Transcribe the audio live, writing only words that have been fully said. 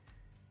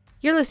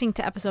You're listening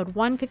to episode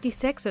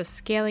 156 of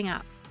Scaling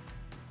Up.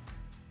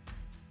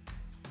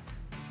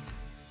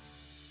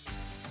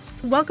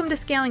 Welcome to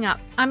Scaling Up.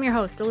 I'm your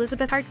host,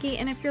 Elizabeth Hartke,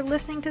 and if you're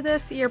listening to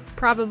this, you're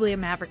probably a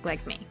maverick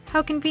like me.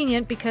 How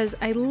convenient, because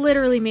I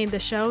literally made the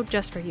show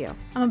just for you.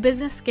 I'm a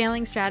business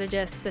scaling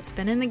strategist that's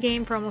been in the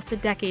game for almost a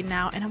decade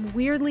now, and I'm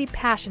weirdly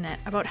passionate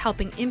about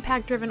helping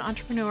impact-driven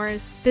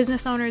entrepreneurs,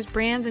 business owners,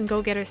 brands, and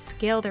go-getters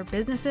scale their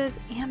businesses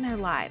and their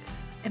lives.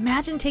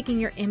 Imagine taking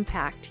your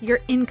impact, your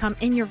income,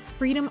 and your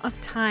freedom of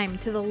time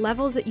to the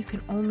levels that you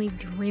can only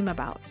dream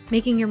about.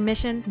 Making your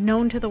mission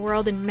known to the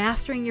world and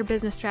mastering your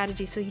business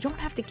strategy so you don't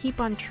have to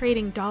keep on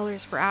trading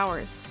dollars for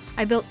hours.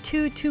 I built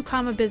two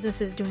comma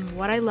businesses doing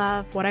what I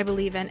love, what I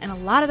believe in, and a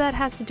lot of that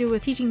has to do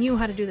with teaching you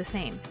how to do the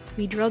same.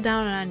 We drill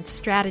down on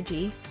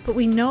strategy, but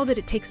we know that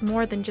it takes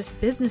more than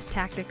just business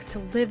tactics to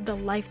live the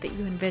life that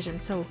you envision.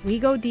 So we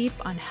go deep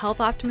on health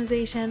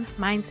optimization,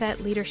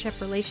 mindset, leadership,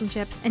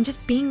 relationships, and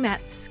just being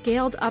that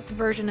scaled up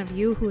version of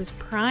you who is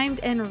primed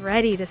and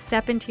ready to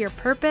step into your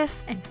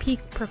purpose and peak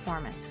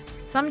performance.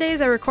 Some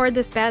days I record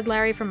this bad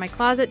Larry from my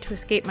closet to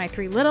escape my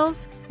three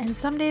littles, and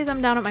some days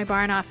I'm down at my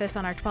barn office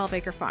on our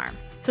 12-acre farm.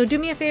 So do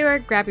me a favor,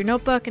 grab your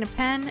notebook and a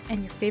pen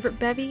and your favorite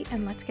bevy,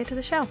 and let's get to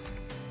the show.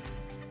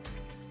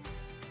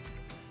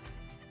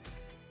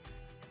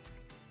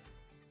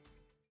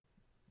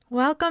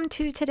 Welcome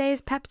to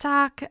today's pep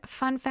talk.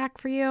 Fun fact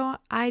for you,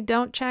 I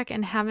don't check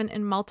and haven't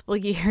in multiple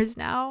years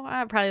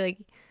now, probably like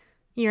a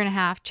year and a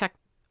half, check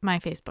my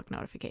Facebook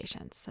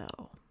notifications. So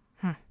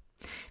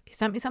if you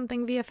sent me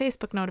something via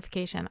Facebook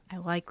notification, I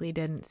likely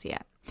didn't see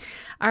it.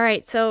 All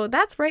right, so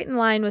that's right in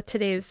line with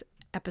today's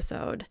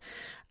episode.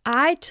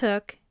 I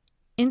took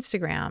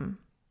Instagram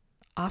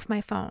off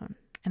my phone,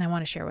 and I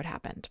want to share what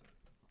happened.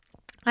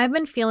 I've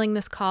been feeling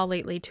this call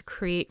lately to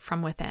create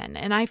from within,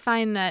 and I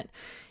find that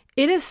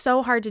it is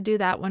so hard to do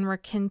that when we're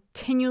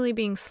continually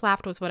being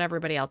slapped with what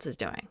everybody else is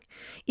doing.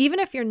 Even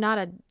if you're not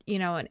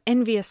an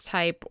envious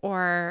type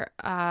or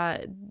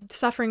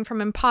suffering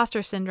from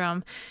imposter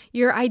syndrome,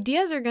 your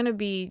ideas are going to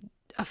be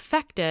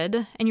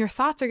affected and your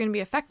thoughts are going to be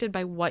affected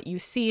by what you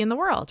see in the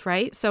world,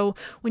 right? So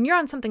when you're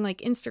on something like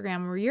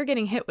Instagram where you're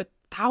getting hit with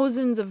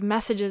thousands of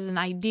messages and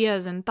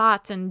ideas and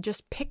thoughts and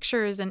just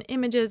pictures and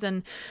images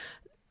and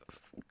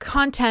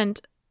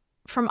content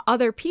from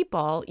other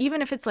people,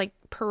 even if it's like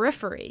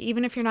periphery,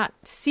 even if you're not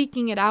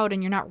seeking it out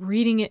and you're not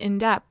reading it in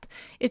depth,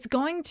 it's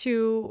going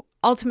to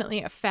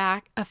ultimately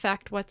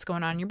affect what's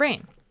going on in your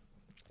brain.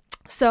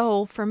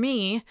 So for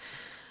me,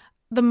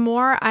 the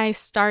more I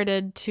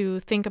started to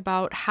think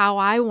about how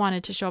I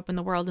wanted to show up in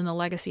the world and the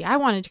legacy I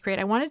wanted to create,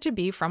 I wanted to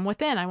be from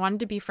within. I wanted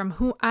to be from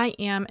who I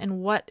am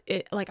and what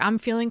I'm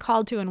feeling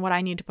called to and what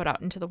I need to put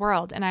out into the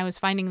world. And I was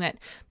finding that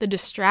the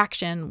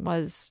distraction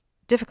was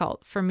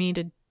difficult for me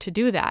to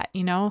do that,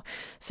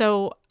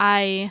 So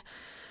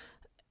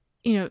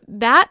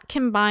that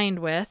combined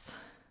with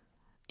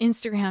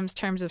Instagram's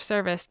terms of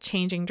service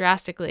changing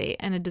drastically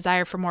and a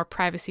desire for more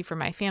privacy for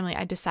my family,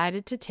 I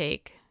decided to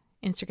take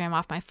Instagram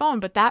off my phone,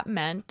 but that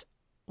meant,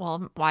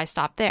 well, why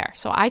stop there?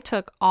 So I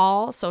took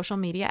all social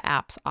media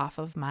apps off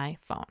of my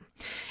phone.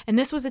 And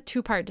this was a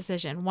two-part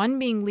decision, one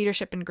being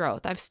leadership and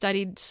growth. I've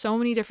studied so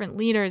many different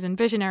leaders and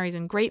visionaries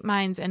and great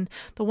minds, and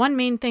the one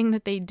main thing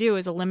that they do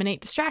is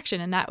eliminate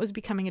distraction, and that was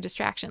becoming a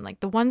distraction.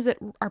 Like the ones that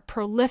are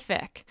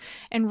prolific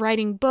and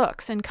writing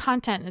books and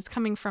content is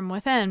coming from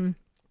within,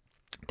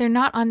 they're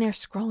not on there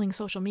scrolling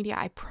social media,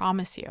 I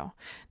promise you.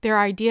 Their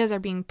ideas are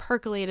being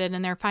percolated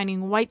and they're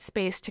finding white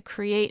space to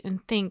create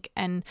and think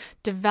and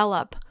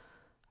develop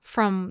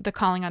from the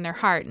calling on their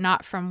heart,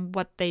 not from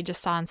what they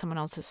just saw in someone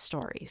else's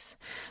stories.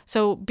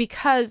 So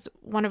because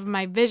one of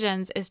my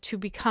visions is to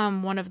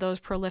become one of those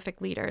prolific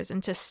leaders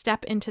and to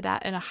step into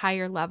that at a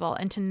higher level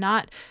and to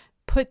not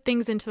put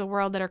things into the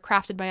world that are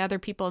crafted by other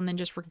people and then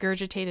just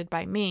regurgitated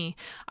by me,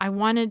 I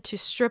wanted to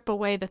strip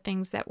away the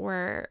things that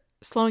were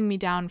slowing me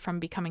down from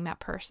becoming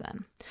that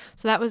person.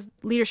 So that was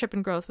leadership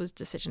and growth was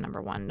decision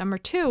number one. Number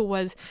two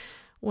was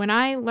when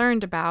I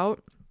learned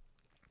about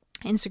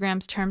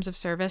Instagram's terms of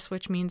service,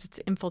 which means it's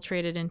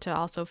infiltrated into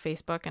also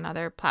Facebook and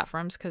other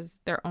platforms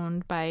because they're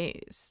owned by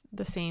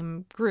the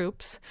same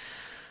groups,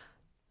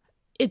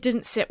 it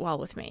didn't sit well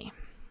with me.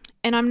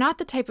 And I'm not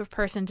the type of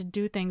person to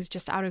do things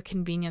just out of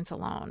convenience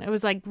alone. It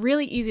was like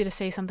really easy to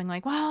say something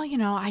like, well,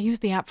 I use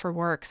the app for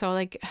work. So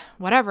like,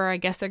 whatever, I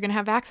guess they're going to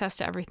have access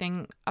to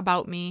everything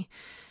about me.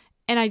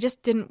 And I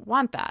just didn't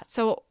want that.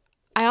 So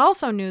I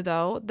also knew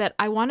though, that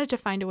I wanted to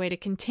find a way to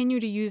continue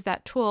to use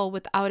that tool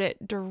without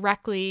it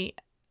directly,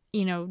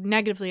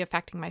 negatively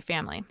affecting my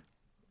family.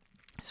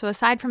 So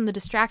aside from the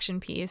distraction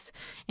piece,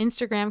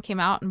 Instagram came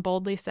out and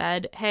boldly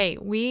said, hey,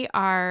 we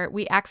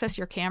access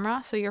your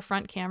camera, so your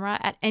front camera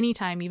at any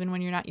time, even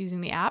when you're not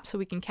using the app, so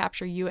we can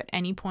capture you at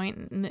any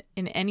point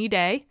in any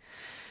day.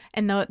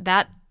 And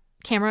that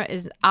camera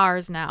is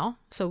ours now.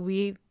 So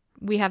we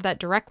have that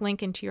direct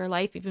link into your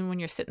life, even when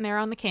you're sitting there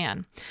on the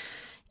can.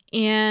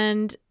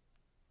 And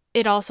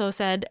it also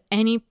said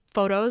any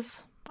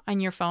photos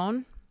on your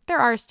phone, they're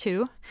ours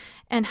too.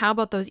 And how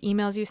about those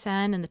emails you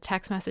send and the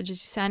text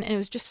messages you send? And it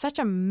was just such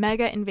a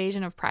mega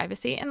invasion of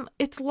privacy. And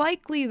it's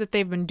likely that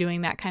they've been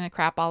doing that kind of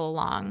crap all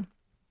along.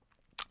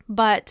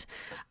 But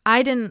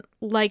I didn't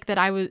like that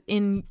I was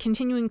in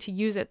continuing to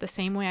use it the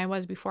same way I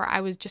was before.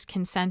 I was just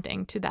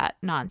consenting to that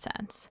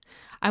nonsense.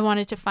 I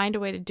wanted to find a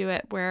way to do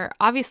it where,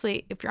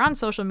 obviously, if you're on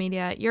social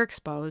media, you're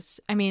exposed.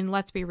 I mean,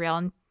 let's be real.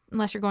 And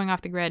unless you're going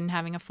off the grid and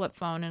having a flip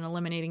phone and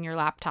eliminating your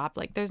laptop,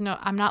 like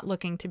I'm not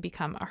looking to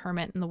become a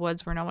hermit in the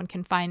woods where no one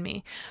can find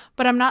me,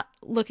 but I'm not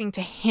looking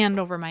to hand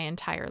over my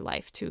entire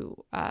life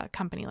to a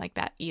company like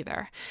that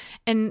either.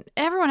 And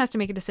everyone has to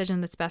make a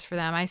decision that's best for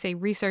them. I say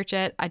research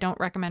it. I don't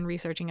recommend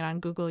researching it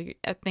on Google.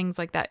 Things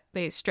like that,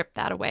 they strip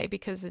that away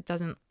because it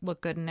doesn't look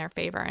good in their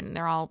favor and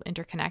they're all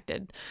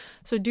interconnected.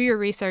 So do your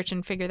research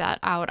and figure that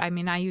out. I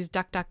mean, I use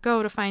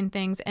DuckDuckGo to find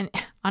things, and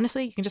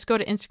honestly, you can just go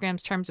to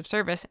Instagram's terms of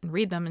service and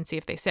read them and see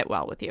if they sit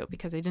well with you,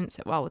 because they didn't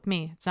sit well with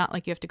me. It's not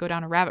like you have to go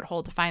down a rabbit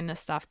hole to find this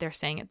stuff. They're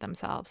saying it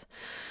themselves.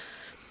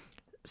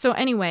 So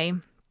anyway,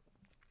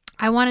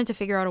 I wanted to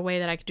figure out a way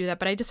that I could do that,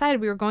 but I decided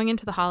we were going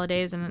into the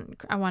holidays and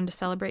I wanted to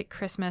celebrate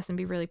Christmas and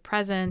be really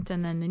present,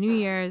 and then the New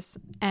Year's.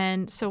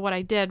 And so what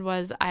I did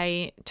was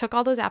I took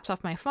all those apps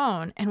off my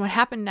phone, and what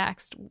happened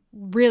next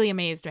really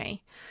amazed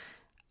me.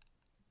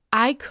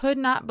 I could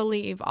not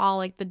believe all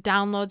like the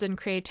downloads and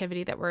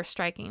creativity that were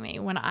striking me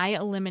when I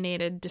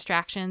eliminated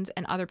distractions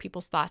and other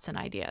people's thoughts and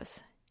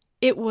ideas.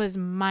 It was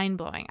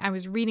mind-blowing. I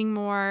was reading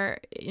more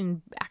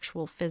in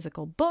actual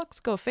physical books,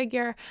 go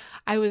figure.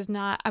 I was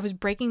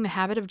breaking the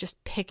habit of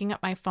just picking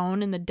up my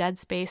phone in the dead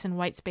space and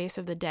white space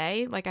of the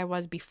day like I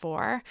was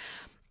before,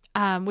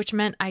 which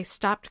meant I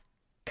stopped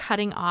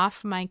cutting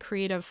off my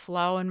creative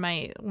flow, and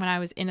when I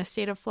was in a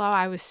state of flow,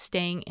 I was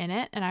staying in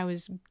it and I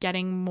was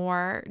getting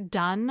more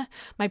done.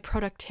 My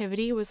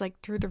productivity was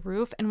like through the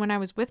roof. And when I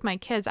was with my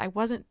kids, I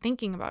wasn't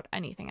thinking about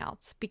anything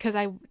else because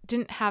I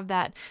didn't have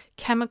that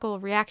chemical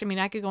reaction. I mean,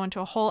 I could go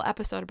into a whole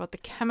episode about the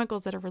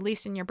chemicals that are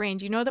released in your brain.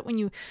 Do you know that when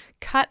you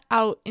cut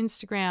out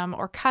Instagram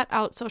or cut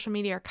out social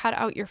media or cut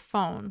out your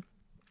phone,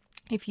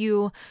 if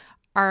you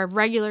are a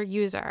regular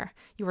user,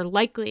 you are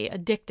likely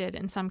addicted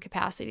in some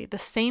capacity, the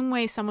same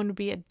way someone would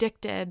be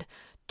addicted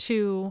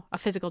to a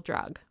physical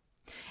drug.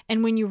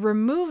 And when you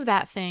remove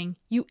that thing,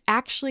 you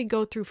actually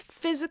go through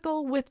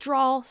physical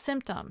withdrawal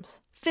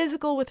symptoms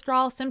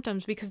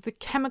because the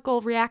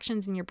chemical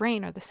reactions in your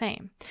brain are the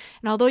same.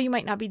 And although you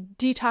might not be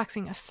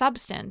detoxing a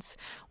substance,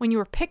 when you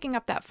are picking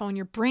up that phone,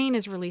 your brain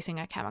is releasing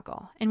a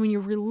chemical. And when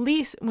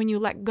you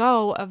let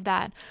go of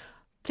that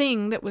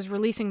thing that was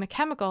releasing the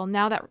chemical,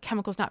 now that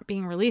chemical's not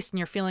being released and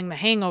you're feeling the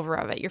hangover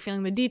of it, you're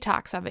feeling the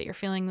detox of it, you're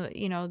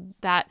feeling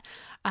that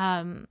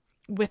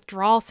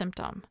withdrawal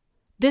symptom.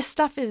 This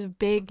stuff is a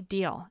big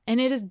deal, and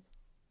it is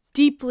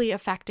deeply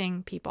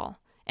affecting people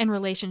and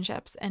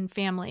relationships and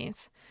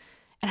families.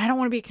 And I don't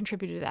want to be a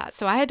contributor to that.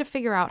 So I had to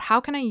figure out, how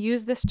can I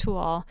use this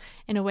tool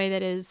in a way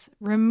that is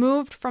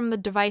removed from the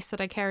device that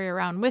I carry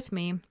around with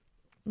me,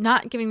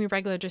 not giving me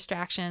regular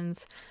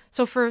distractions.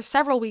 So for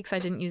several weeks, I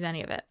didn't use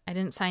any of it. I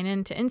didn't sign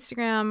in to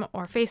Instagram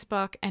or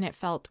Facebook, and it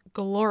felt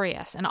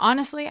glorious. And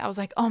honestly, I was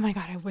like, oh my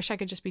God, I wish I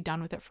could just be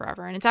done with it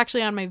forever. And it's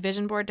actually on my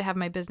vision board to have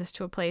my business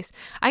to a place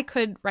I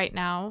could right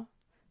now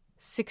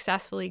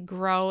successfully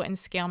grow and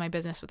scale my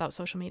business without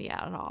social media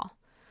at all.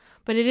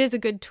 But it is a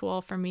good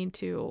tool for me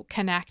to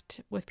connect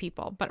with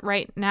people. But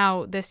right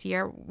now, this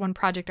year, one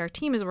project our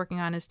team is working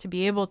on is to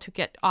be able to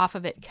get off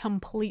of it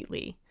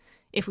completely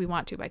if we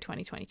want to by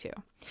 2022.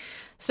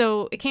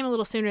 So it came a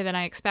little sooner than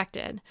I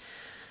expected.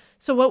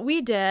 So what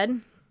we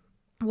did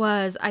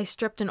was I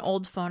stripped an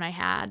old phone I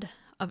had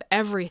of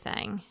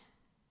everything,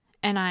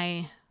 and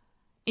I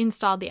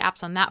installed the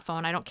apps on that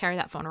phone. I don't carry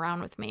that phone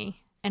around with me.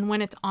 And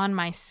when it's on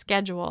my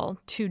schedule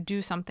to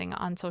do something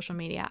on social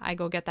media, I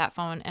go get that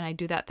phone and I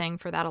do that thing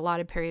for that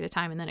allotted period of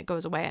time, and then it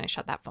goes away and I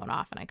shut that phone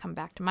off and I come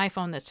back to my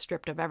phone that's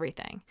stripped of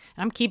everything.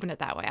 And I'm keeping it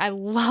that way. I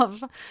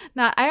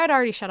had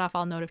already shut off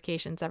all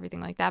notifications,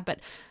 everything like that, but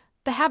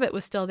the habit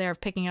was still there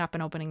of picking it up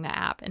and opening the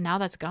app, and now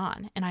that's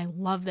gone. And I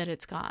love that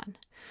it's gone.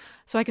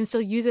 So I can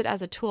still use it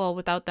as a tool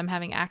without them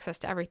having access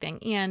to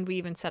everything. And we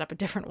even set up a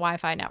different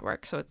Wi-Fi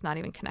network, so it's not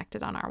even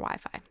connected on our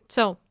Wi-Fi.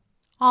 So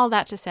all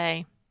that to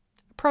say,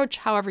 approach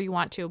however you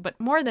want to, but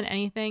more than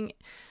anything,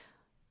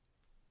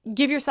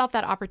 give yourself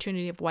that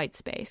opportunity of white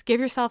space. Give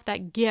yourself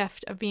that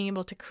gift of being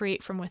able to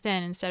create from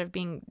within instead of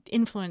being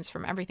influenced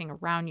from everything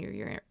around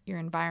you, your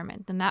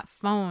environment. And that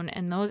phone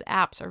and those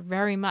apps are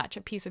very much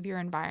a piece of your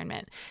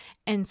environment.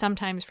 And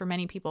sometimes for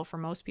many people, for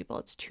most people,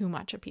 it's too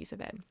much a piece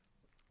of it.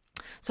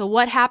 So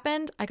what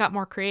happened? I got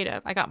more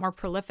creative. I got more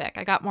prolific.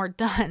 I got more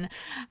done.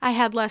 I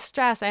had less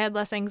stress. I had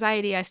less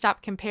anxiety. I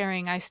stopped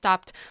comparing. I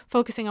stopped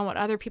focusing on what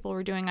other people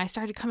were doing. I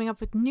started coming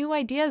up with new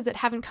ideas that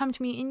haven't come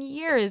to me in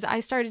years. I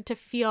started to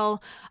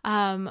feel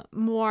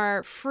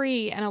more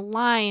free and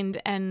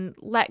aligned and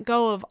let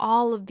go of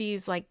all of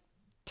these like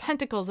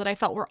tentacles that I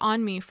felt were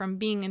on me from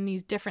being in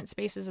these different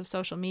spaces of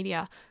social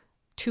media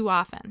too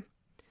often.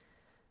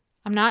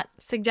 I'm not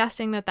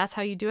suggesting that that's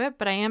how you do it,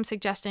 but I am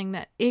suggesting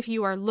that if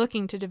you are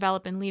looking to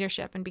develop in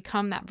leadership and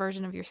become that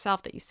version of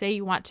yourself that you say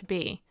you want to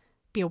be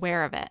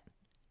aware of it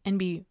and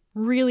be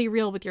really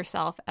real with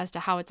yourself as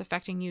to how it's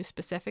affecting you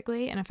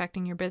specifically and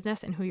affecting your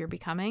business and who you're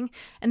becoming,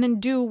 and then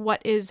do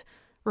what is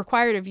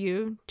required of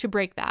you to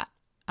break that.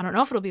 I don't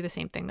know if it'll be the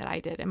same thing that I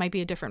did. It might be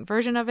a different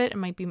version of it.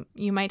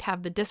 You might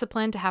have the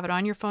discipline to have it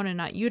on your phone and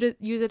not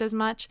use it as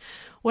much.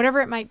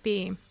 Whatever it might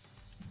be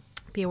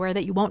aware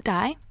that you won't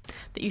die,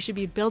 that you should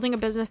be building a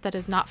business that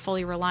is not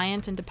fully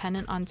reliant and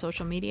dependent on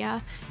social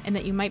media, and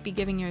that you might be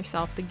giving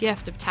yourself the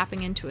gift of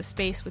tapping into a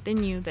space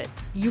within you that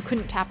you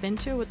couldn't tap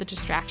into with the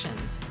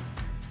distractions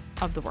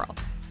of the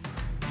world.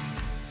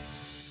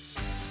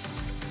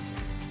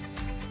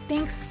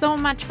 Thanks so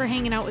much for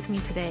hanging out with me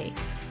today.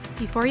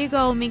 Before you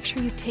go, make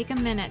sure you take a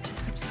minute to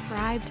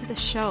subscribe to the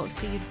show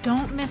so you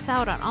don't miss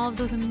out on all of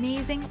those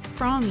amazing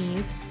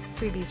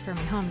freebies for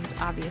my homies,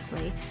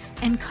 obviously,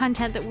 and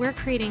content that we're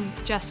creating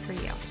just for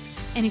you.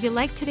 And if you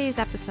like today's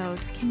episode,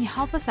 can you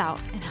help us out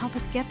and help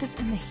us get this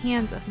in the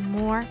hands of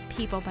more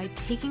people by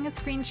taking a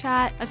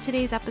screenshot of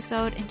today's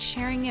episode and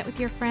sharing it with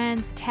your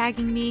friends,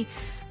 tagging me,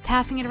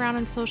 passing it around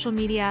on social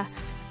media?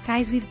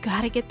 Guys, we've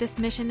got to get this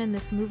mission and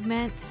this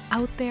movement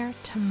out there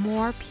to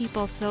more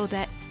people so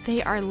that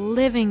they are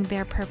living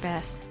their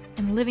purpose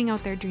and living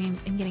out their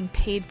dreams and getting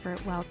paid for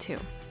it well too.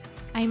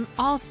 I'm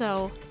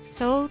also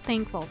so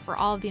thankful for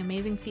all of the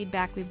amazing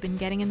feedback we've been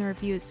getting in the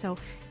reviews. So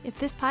if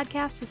this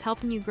podcast is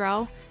helping you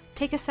grow,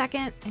 take a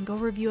second and go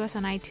review us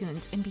on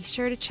iTunes, and be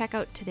sure to check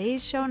out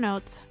today's show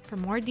notes for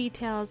more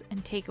details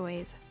and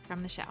takeaways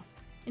from the show.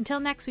 Until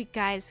next week,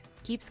 guys,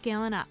 keep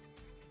scaling up.